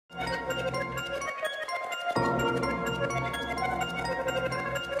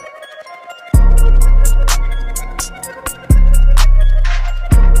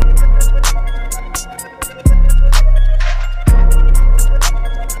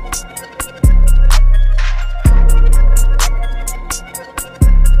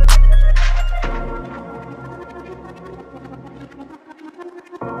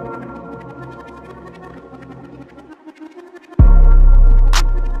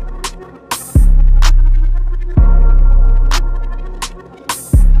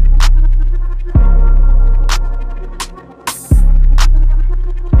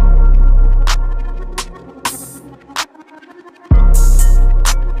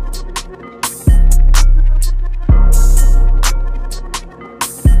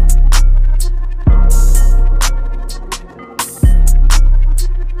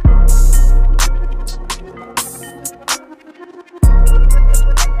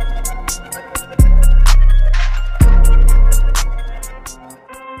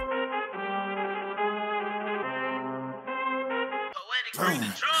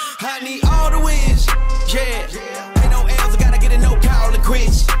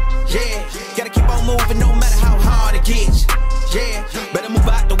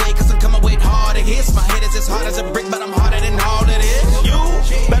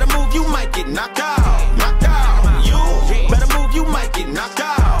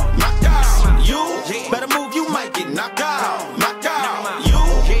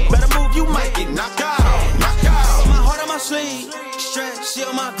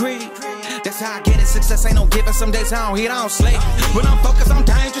some days I don't eat, I don't sleep. When I'm focused, I'm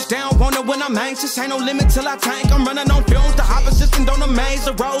dangerous. They don't want it when I'm anxious. Ain't no limit till I tank. I'm running on fumes. The opposition don't amaze.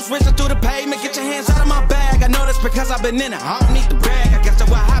 The roads racing through the pavement. Get your hands out of my bag. I know that's because I've been in it. I don't need the bag. I guess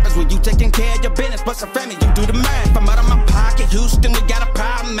that's what happens when you taking care of your business. But some family, you do the math. I'm out of my pocket. Houston, we got a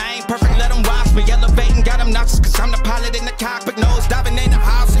problem. I ain't perfect, let them watch me. Elevating, got them nauseous. Cause I'm the pilot in the cockpit. Nose diving in the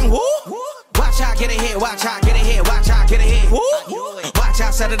housing. Woo! Watch out, get ahead. Watch out, get ahead. Watch out, get ahead. Woo! Watch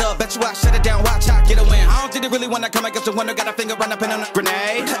out, set it up. Bet you I shut it down. Watch out, get a win. I don't think they really wanna come against the winner. Got a finger run up in on a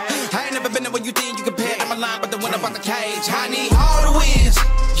grenade. I ain't never been there when you think you compare. I'm aligned with the winner about the cage. I need all the wins.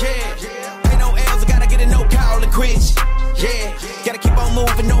 Yeah. Ain't no L's, I gotta get it, no call and quits. Yeah. Gotta keep on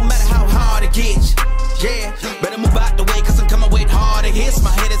moving no matter how hard it gets. Yeah. Better move out the way, cause I'm coming with harder hits.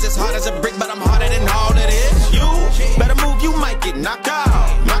 My head is as hard as a brick, but I'm harder than all it is. You better move, you might get knocked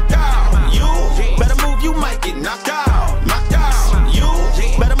out. Knocked out. You better move, you might get knocked out. Knocked out. You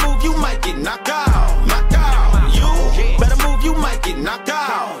better move, you might get knocked out. Knocked out. You better move, you might get knocked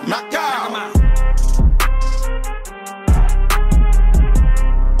out. Knocked out.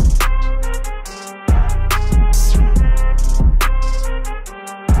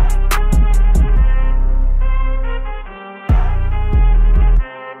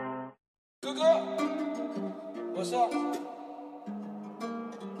 What's up?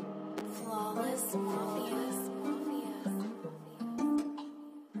 Flawless, obvious.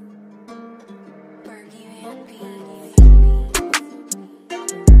 Bergie and P.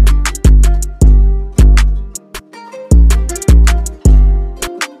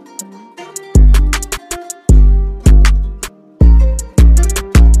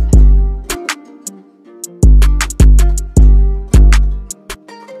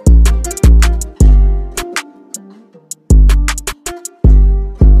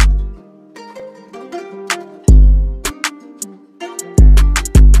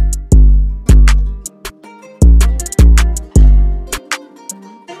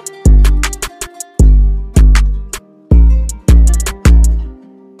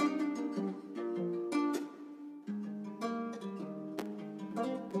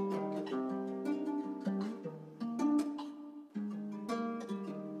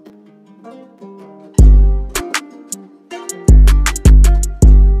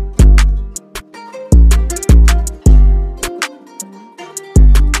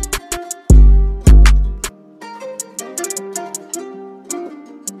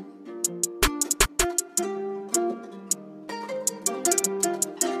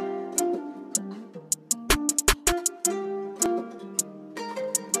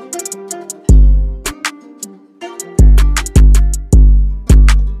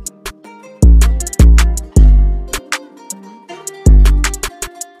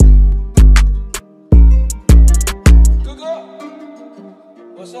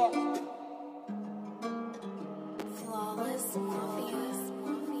 What's up? Flawless, obvious.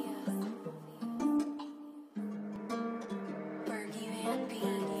 Bergie and P.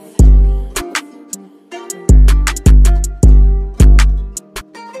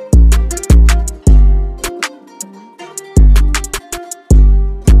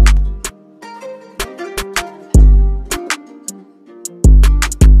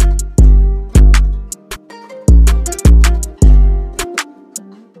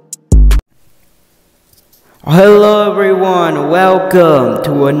 Hello everyone, welcome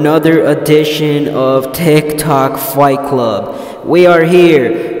to another edition of TikTok Fight Club. We are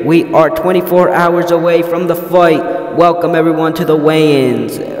here. We are 24 hours away from the fight. Welcome everyone to the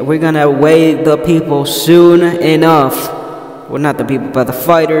weigh-ins. We're gonna weigh the people soon enough. Well, not the people, but the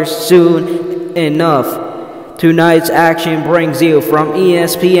fighters soon enough. Tonight's action brings you from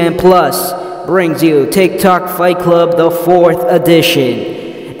ESPN Plus, brings you TikTok Fight Club, the 4th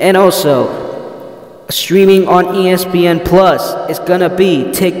edition. And also, streaming on ESPN Plus is gonna be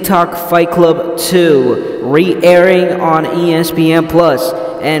TikTok Fight Club 2, re-airing on ESPN Plus,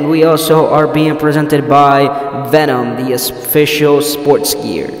 and we also are being presented by Venom, the official sports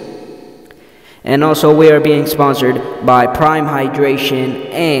gear. And also we are being sponsored by Prime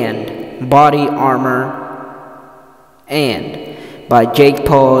Hydration and Body Armor, and by Jake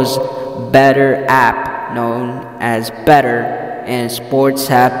Paul's Better app, known as Better, and sports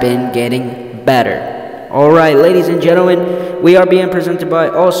have been getting better. Alright, ladies and gentlemen, we are being presented by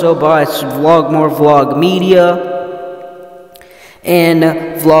Vlogmore Vlog Media and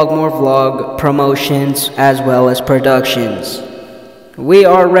Vlogmore Vlog Promotions, as well as Productions. We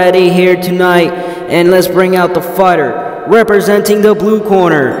are ready here tonight, and let's bring out the fighter representing the blue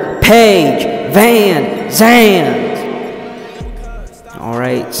corner, Paige Van Zandt.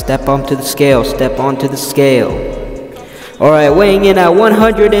 Alright, step onto the scale, step onto the scale. Alright, weighing in at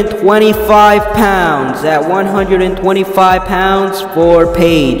 125 pounds. At 125 pounds for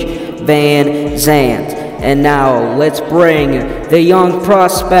Paige Van Zandt. And now let's bring the young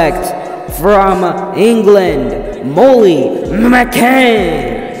prospect from England, Molly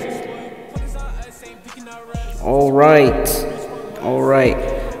McCann. Alright.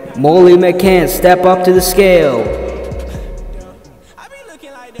 Molly McCann, step up to the scale.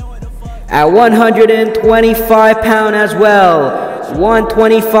 At 125 pounds as well.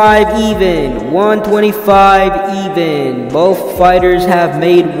 125 even. 125 even. Both fighters have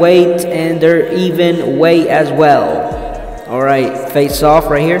made weight and they're even weight as well. Alright, face off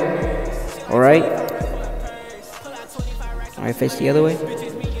right here. Alright. Alright, face the other way.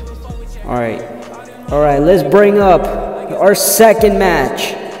 Alright, let's bring up our second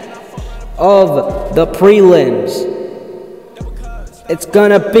match of the prelims. It's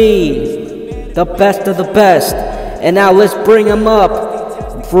gonna be the best of the best. And now let's bring him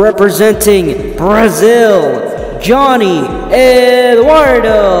up, representing Brazil, Johnny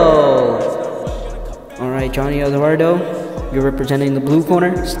Eduardo. Alright, Johnny Eduardo, you're representing the blue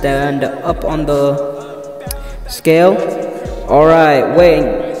corner. Stand up on the scale. Alright,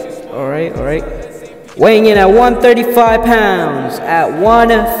 weighing in at 135 pounds. At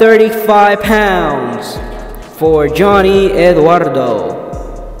 135 pounds for Johnny Eduardo.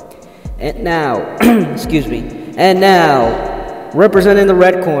 And now, excuse me. And now, representing the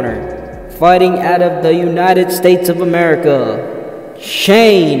red corner, fighting out of the United States of America,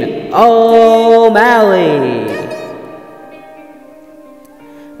 Shane O'Malley.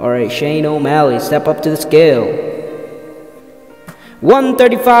 Alright, Shane O'Malley, step up to the scale.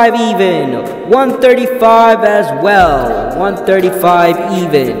 135 even. 135 as well. 135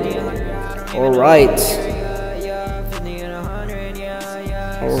 even. Alright.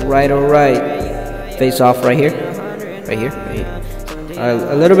 Alright. Face off right here. Right here.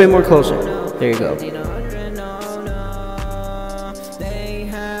 A little bit more closer. There you go.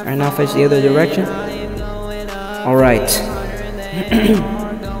 Alright, now face the other direction. Alright.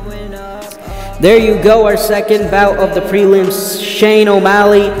 There you go, our second bout of the prelims. Shane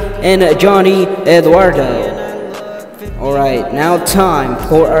O'Malley and Johnny Eduardo. Alright, now time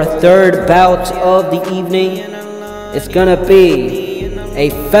for our third bout of the evening. It's gonna be a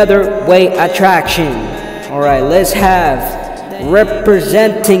featherweight attraction. Alright, let's have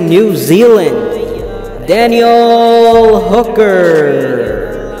representing New Zealand, Daniel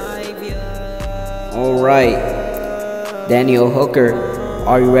Hooker. Alright, Daniel Hooker,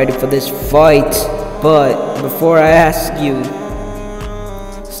 are you ready for this fight? But before I ask you,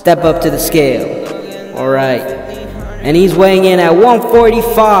 step up to the scale. Alright, and he's weighing in at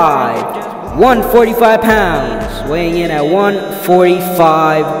 145 pounds. Weighing in at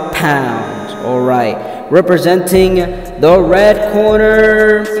 145 pounds. Alright. Representing the red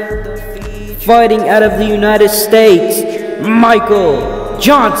corner, fighting out of the United States, Michael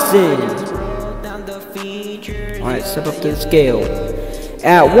Johnson. Alright, step up to the scale.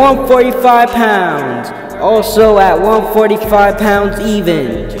 At 145 pounds. Also at 145 pounds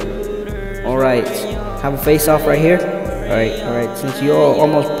even. Alright. Have a face off right here. Alright. Since you all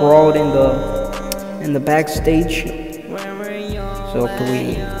almost brawled in the backstage, so can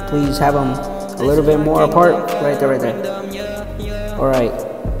we please have them a little bit more apart? Right there. Alright,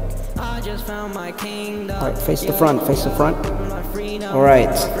 face the front.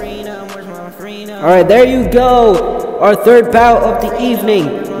 Alright, there you go. Our third bout of the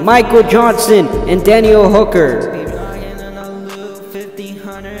evening, Michael Johnson and Daniel Hooker.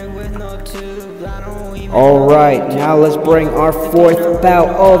 Alright, now let's bring our fourth bout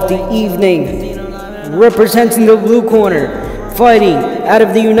of the evening. Representing the blue corner, fighting out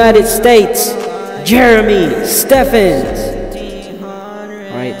of the United States, Jeremy Stephens.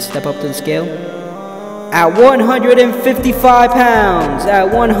 Alright, step up to the scale. At 155 pounds. At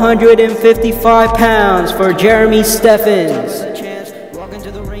 155 pounds for Jeremy Stephens.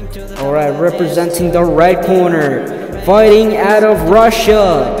 Alright, representing the red corner, fighting out of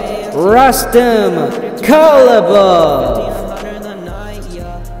Russia, Rustam Kalibov.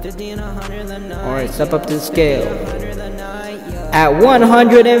 Alright, step up to the scale. At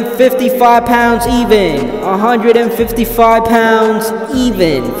 155 pounds even. 155 pounds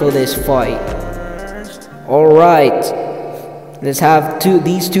even for this fight. Alright. Let's have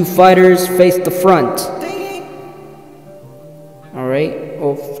these two fighters face the front. Alright.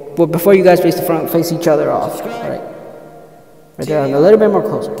 Well, before you guys face the front, face each other off. Alright. Right there, a little bit more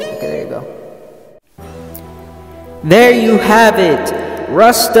closer. Okay, there you go. There you have it.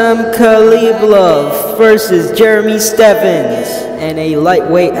 Rustam Kalibov versus Jeremy Stephens in a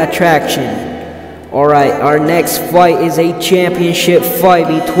lightweight attraction. Alright, our next fight is a championship fight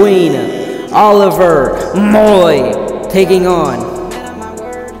between Oliver Moy taking on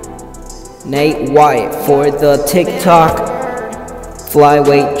Nate Wyatt for the TikTok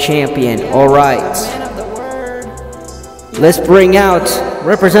flyweight champion. Alright, let's bring out,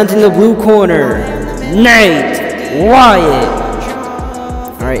 representing the blue corner, Nate Wyatt.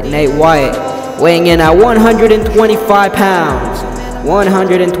 Alright, Nate Wyatt weighing in at 125 pounds.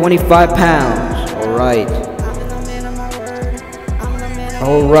 125 pounds. Alright.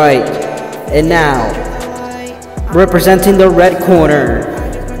 Alright. And now, representing the red corner,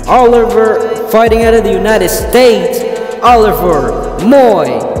 Oliver, fighting out of the United States, Oliver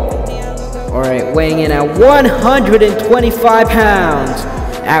Moy. Alright, weighing in at 125 pounds.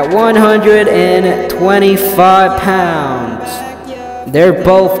 At 125 pounds. They're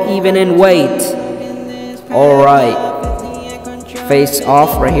both even in weight. Alright. Face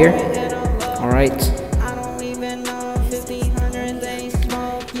off right here. Alright.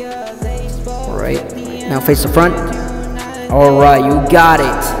 Alright. Now face the front. Alright, you got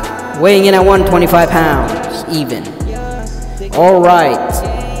it. Weighing in at 125 pounds. Even. Alright.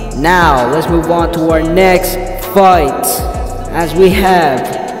 Now let's move on to our next fight. As we have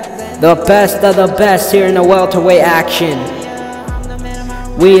the best of the best here in the welterweight action.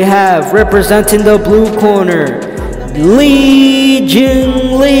 We have, representing the blue corner, Li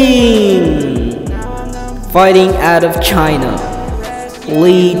Jingliang, fighting out of China.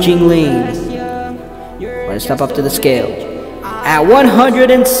 Li Jingliang. We're gonna step up to the scale. At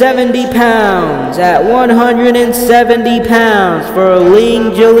 170 pounds. At 170 pounds for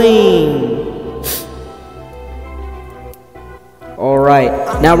Li Jingliang. Alright,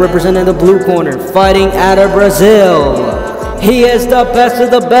 now representing the blue corner, fighting out of Brazil. He is the best of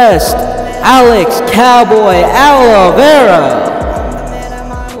the best, Alex Cowboy Oliveira.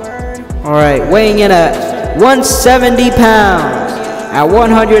 Alright, weighing in at 170 pounds. At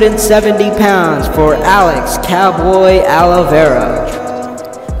 170 pounds for Alex Cowboy Oliveira.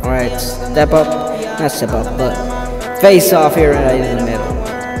 Alright, step up. Not step up, but face off here right in the middle.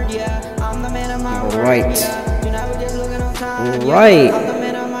 Alright. Alright.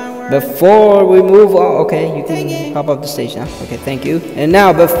 Before we move on, okay, you can pop up the stage now. Okay, thank you. And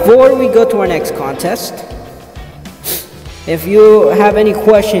now, before we go to our next contest, if you have any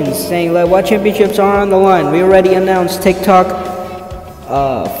questions saying like what championships are on the line, we already announced TikTok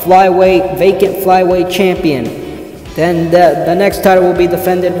flyweight, vacant flyweight champion. Then the next title will be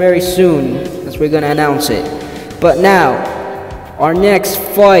defended very soon, as we're gonna announce it. But now, our next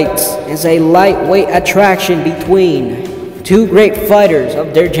fight is a lightweight attraction between two great fighters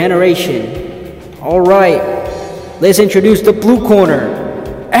of their generation. Alright, let's introduce the blue corner,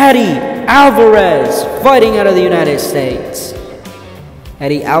 Eddie Alvarez, fighting out of the United States.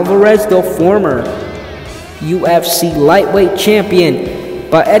 Eddie Alvarez, the former UFC lightweight champion,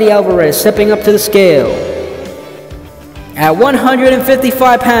 but Eddie Alvarez stepping up to the scale at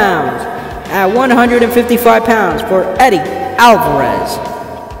 155 pounds. At 155 pounds for Eddie Alvarez.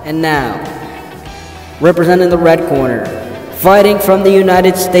 And now, representing the red corner, fighting from the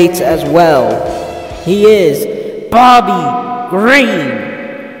United States as well, he is Bobby Green.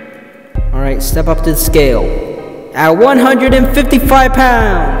 Alright, step up to the scale. At 155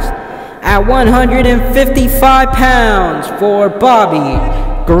 pounds. At 155 pounds for Bobby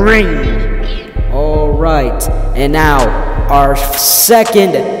Green. Alright, and now our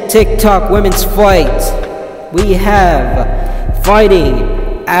second TikTok women's fight. We have,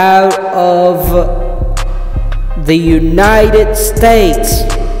 fighting out of the United States,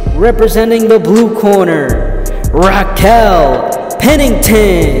 representing the blue corner, Raquel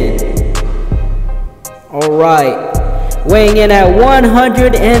Pennington. Alright, weighing in at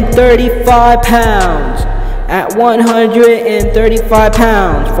 135 pounds. At 135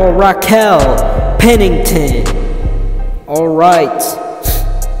 pounds for Raquel Pennington. Alright,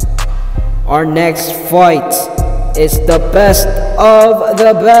 our next fight is the best of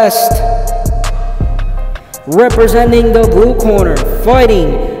the best. Representing the blue corner,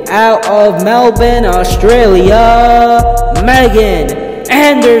 fighting out of Melbourne, Australia, Megan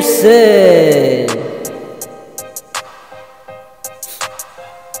Anderson.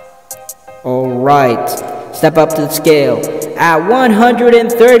 Alright, step up to the scale. At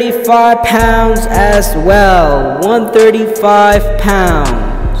 135 pounds as well. 135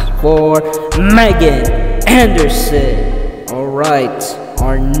 pounds for Megan Anderson. Alright,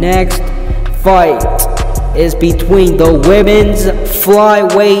 our next fight is between the women's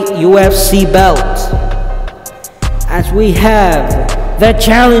flyweight UFC belt, as we have the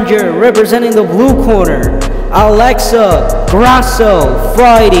challenger representing the blue corner, Alexa Grasso,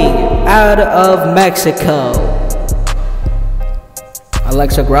 fighting out of Mexico.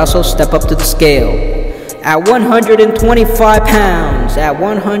 Alexa Grasso, step up to the scale. At 125 pounds, at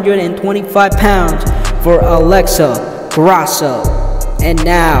 125 pounds for Alexa Grasso. And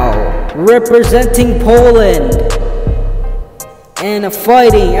now, representing Poland and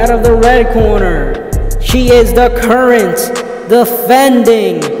fighting out of the red corner, she is the current,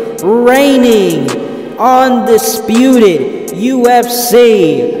 defending, reigning, undisputed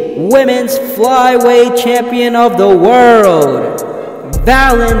UFC Women's Flyweight Champion of the World,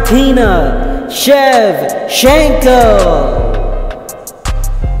 Valentina Shevchenko.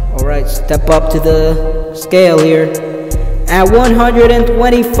 Alright, step up to the scale here. At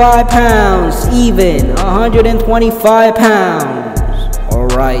 125 pounds, even 125 pounds.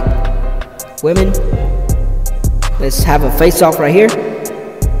 Alright, women, let's have a face-off right here.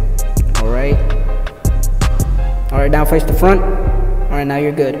 Alright. Alright, now face the front. Alright, now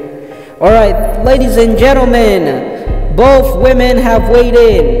you're good. Alright, ladies and gentlemen, both women have weighed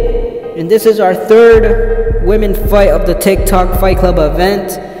in. And this is our third women fight of the TikTok Fight Club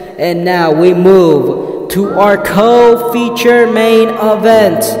event. And now we move to our co-feature main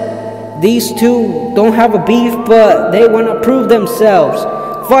event. These two don't have a beef, but they want to prove themselves.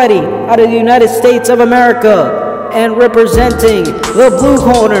 Fighting out of the United States of America and representing the blue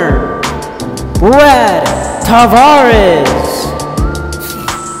corner, Brad Tavares.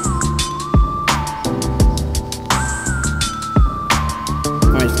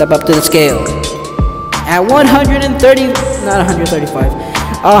 Alright, step up to the scale. At 130, not 135,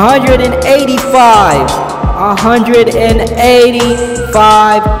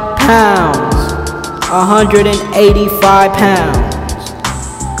 185 pounds. 185 pounds.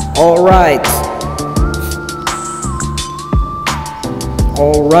 Alright.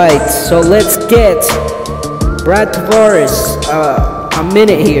 Alright, so let's get Brad Tavares a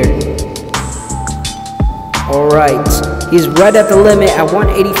minute here. Alright, he's right at the limit at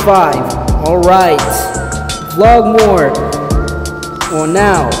 185. Alright, Vlogmore. Well,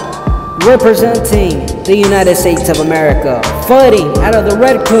 now, representing the United States of America, fighting out of the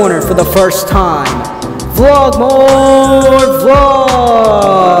red corner for the first time, Vlogmore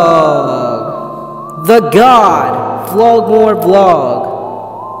Vlog. The God, Vlogmore Vlog.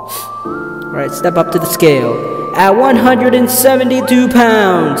 Alright, step up to the scale. At 172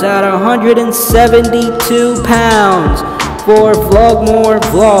 pounds, at 172 pounds for Vlogmore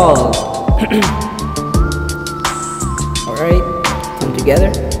Vlog. Alright, come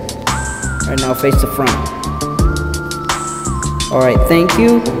together. Alright, now face the front. Alright, thank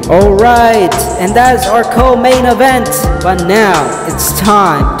you. Alright, and that's our co-main event. But now, it's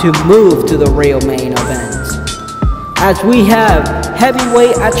time to move to the real main event. As we have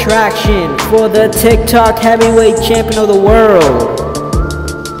heavyweight attraction for the TikTok heavyweight champion of the world.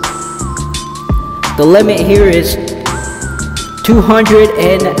 The limit here is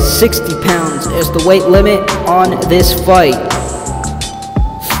 260 pounds is the weight limit on this fight.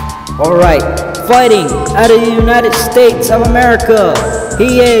 Alright, fighting out of the United States of America,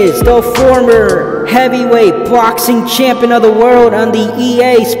 he is the former heavyweight boxing champion of the world on the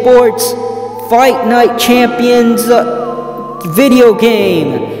EA Sports Fight Night Champions video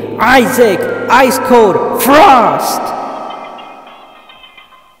game, Isaac Ice Cold Frost.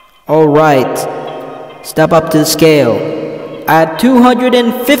 Alright, step up to the scale. At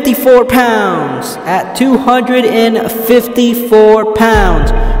 254 pounds, at 254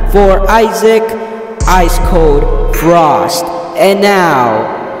 pounds for Isaac Ice Cold Frost. And now,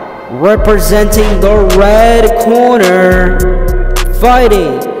 representing the red corner,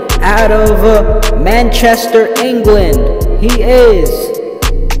 fighting out of Manchester, England, he is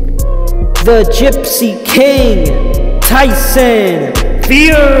the Gypsy King, Tyson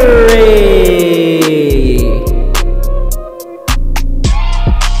Fury.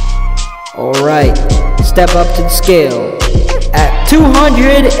 Alright, step up to the scale. At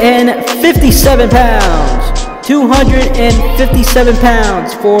 257 pounds, 257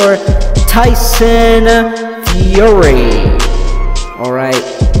 pounds for Tyson Fury. Alright,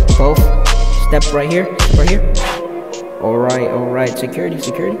 both step right here, Alright, security.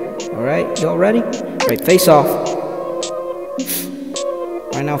 Alright, you all ready? Alright, face off.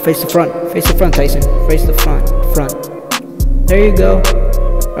 Alright, now face the front, Tyson. Face the front. There you go.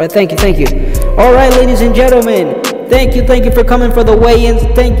 Alright, thank you. Alright, ladies and gentlemen, thank you for coming for the weigh-ins.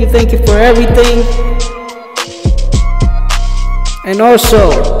 Thank you for everything. And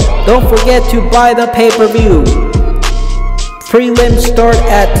also, don't forget to buy the pay-per-view. Prelims start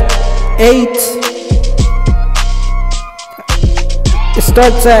at 8. It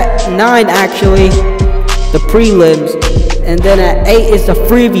starts at 9 actually, the prelims. and then at 8 is the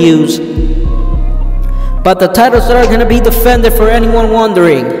previews. But the titles that are going to be defended, for anyone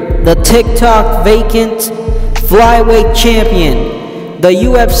wondering: the TikTok vacant flyweight champion, the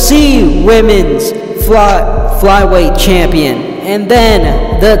UFC women's flyweight champion, and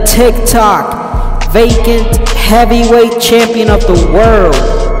then the TikTok vacant heavyweight champion of the world,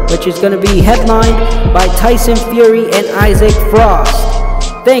 which is going to be headlined by Tyson Fury and Isaac Frost.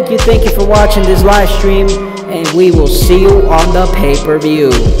 Thank you for watching this live stream, and we will see you on the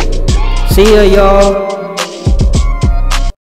pay-per-view. See ya, y'all.